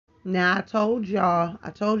Now I told y'all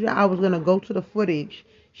I was gonna go to the footage.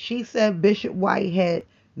 She said Bishop Whitehead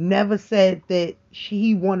never said that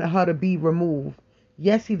he wanted her to be removed.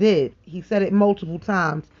 Yes, he did. He said it multiple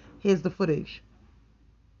times. Here's the footage.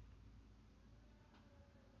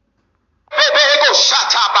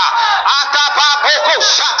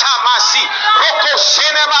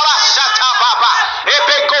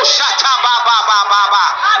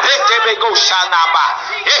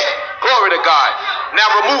 Glory to God. Now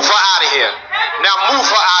remove her out of here. Now move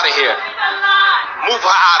her out of here. Move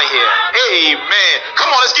her out of here. Amen. Come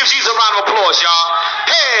on, let's give Jesus a round of applause, y'all.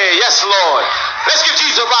 Hey, yes, Lord. Let's give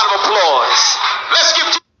Jesus a round of applause. Let's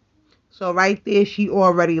give. So right there, she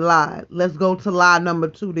already lied. Let's go to lie number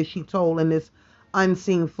 2 that she told in this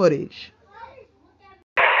unseen footage.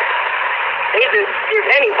 They just give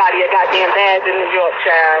anybody a goddamn badge in New York,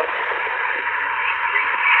 child.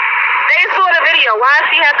 They saw the video. Why does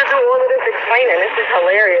she have to do all of this explaining? This is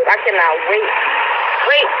hilarious. I cannot wait.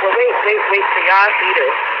 Wait till y'all see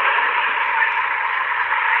this.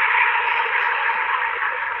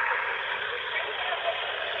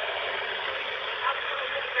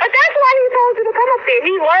 But that's why he told you to come up there.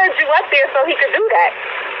 He lured you up there so he could do that.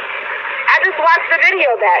 I just watched the video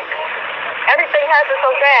back. Everything happens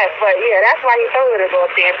so fast, but yeah, that's why he told her to go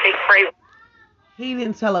up there and take praise. He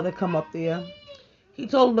didn't tell her to come up there. He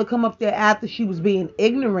told her to come up there after she was being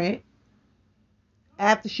ignorant.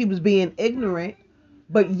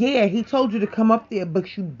 But yeah, he told you to come up there,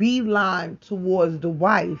 but you beeline towards the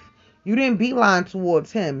wife. You didn't beeline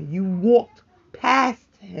towards him. You walked past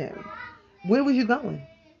him. Where was you going?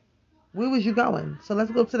 So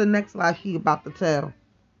let's go to the next lie she about to tell.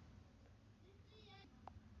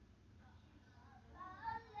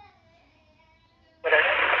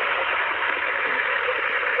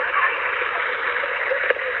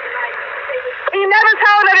 He never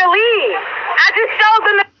told her to leave. I just showed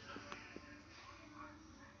them the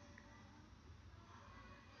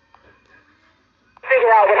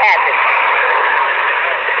figure out what happened.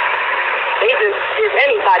 They just give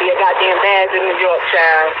anybody a goddamn badge in New York,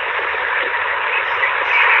 child.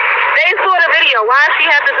 They saw the video. Why does she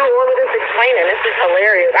have to do all of this explaining? This is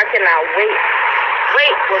hilarious. I cannot wait.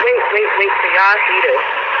 Wait till y'all see this.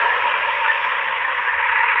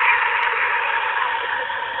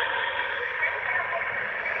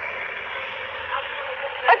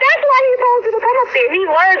 But that's why he told you to come up there. He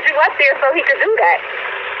lured you up there so he could do that.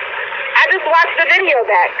 I just watched the video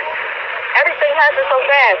back. Everything happens so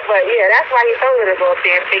fast, but yeah, that's why he told her to go up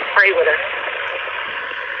there and pray with her.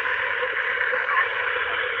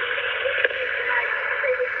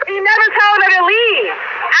 He never told her to leave.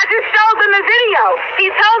 I just showed them the video. He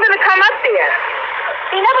told her to come up there.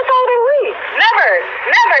 He never told her to leave. Never.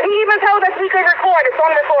 He even told us we could record. It's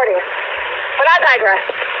on recording. But I digress.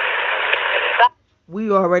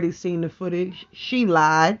 We already seen the footage. She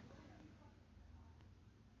lied.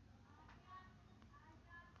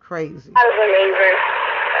 Crazy. That was amazing.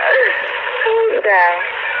 Yeah.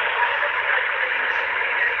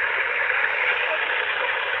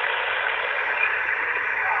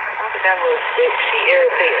 That little bitch, she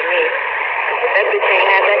irritated me. If that bitch ain't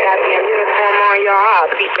had that goddamn uniform on, y'all, I'll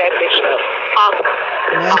beat that bitch up.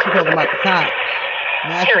 Now she talking about the cops.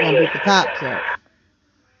 Now she gonna beat the cops up.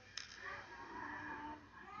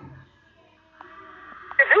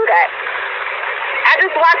 To do that. I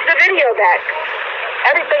just watched the video back.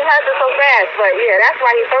 Everything happens so fast, but yeah, that's why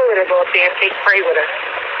he told her to go up there and pray with her.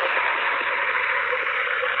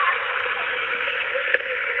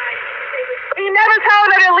 He never told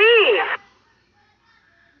her to leave.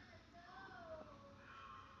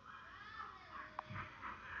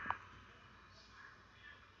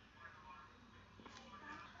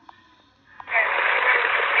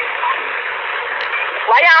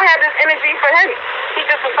 Why y'all have this energy for him? He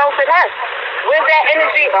just assaulted her. Where's that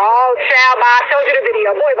energy? Oh, child, bye. I showed you the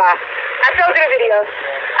video. Boy, bye. I showed you the video.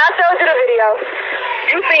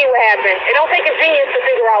 You seen what happened. It don't take a genius to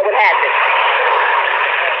figure out what happened.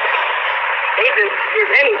 They just give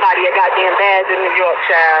anybody a goddamn badge in New York,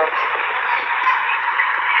 child.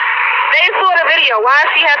 They saw the video. Why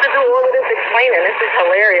does she have to do all of this explaining? This is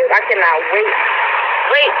hilarious. I cannot wait.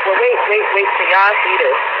 Wait till y'all see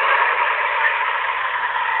this.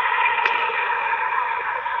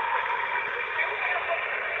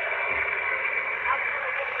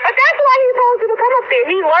 But that's why he told you to come up there.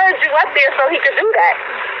 He lured you up there so he could do that.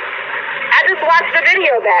 I just watched the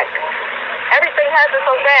video back. Everything happens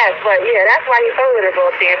so fast, but yeah, that's why he told her to go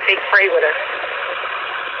up there and pray with her.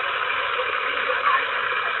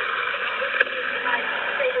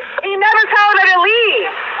 He never told her to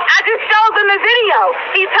leave. I just showed them the video.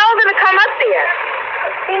 He told her to come up there.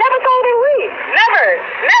 He He never told her leave. Never.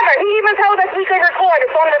 Never. He even told us we could record.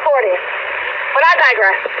 It's on recording. But I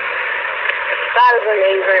digress. God is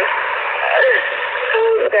amazing.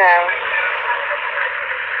 Yeah.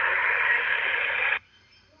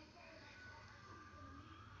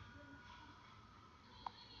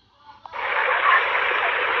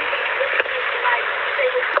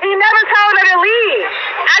 He never told her to leave.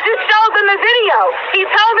 I just showed them the video. He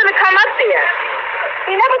told her to come up there.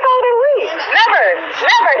 He never told her to leave. Never.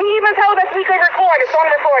 Never. He even told us we could record. It's on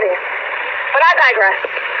recording. But I digress.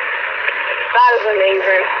 God is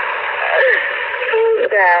amazing.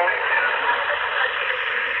 Yeah.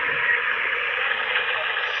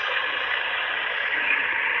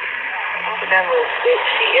 That little bitch,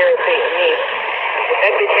 she irritating me. If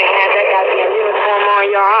that bitch ain't had that goddamn uniform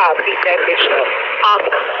on, y'all, I'll beat that bitch up. Up.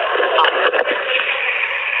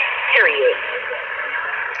 Period.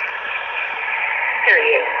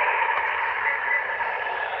 Period.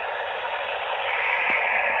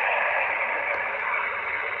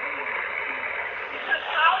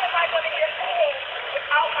 How am I going to get home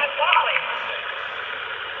without my wallet?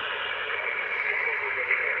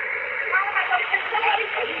 How am I going to get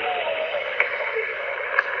home?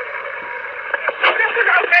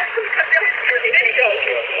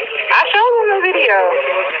 I showed them the video.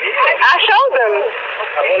 I showed them.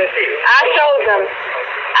 I showed them.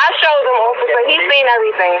 I showed them, officer. He's seen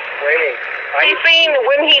everything. He seen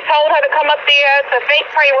when he told her to come up there to fake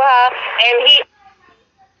pray with her, and he.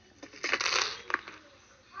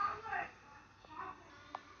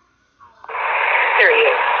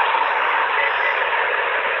 Period.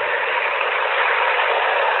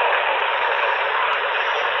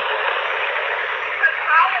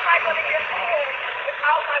 How am I going to get home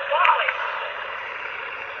without my wallet?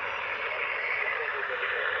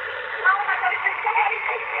 How am I going to get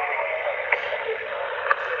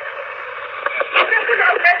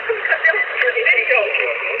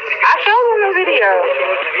I showed them the video.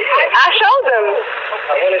 I showed them.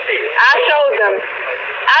 I showed them.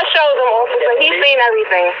 I showed them, officer. He's seen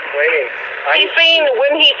everything. He seen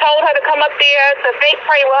when he told her to come up there to fake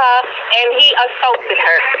pray with her, and he assaulted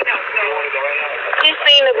her. He's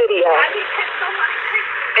seen the video.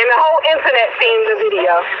 And the whole internet seen the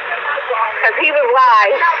video. Because he was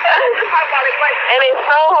live. And they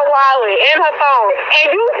stole her wallet and her phone.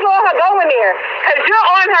 And you saw her go in there. Because you're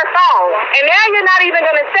on her phone. And now you're not even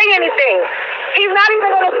going to say anything. He's not even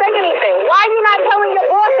going to say anything. Why are you not telling your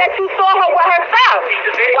boss that you saw her with her spouse?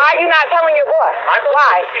 Why are you not telling your boss?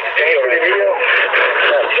 Why?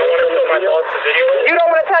 You don't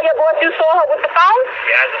want to tell your boss you saw her with the phone?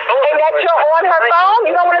 And that you're on her phone?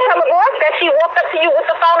 You don't want to tell the boss that she walked up to you with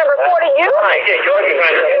the phone and recorded you?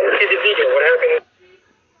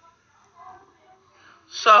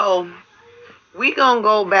 So we gonna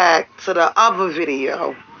go back to the other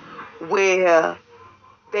video where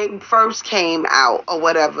they first came out or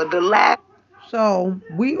whatever. The last. So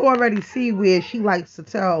we already see where she likes to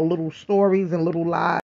tell little stories and little lies.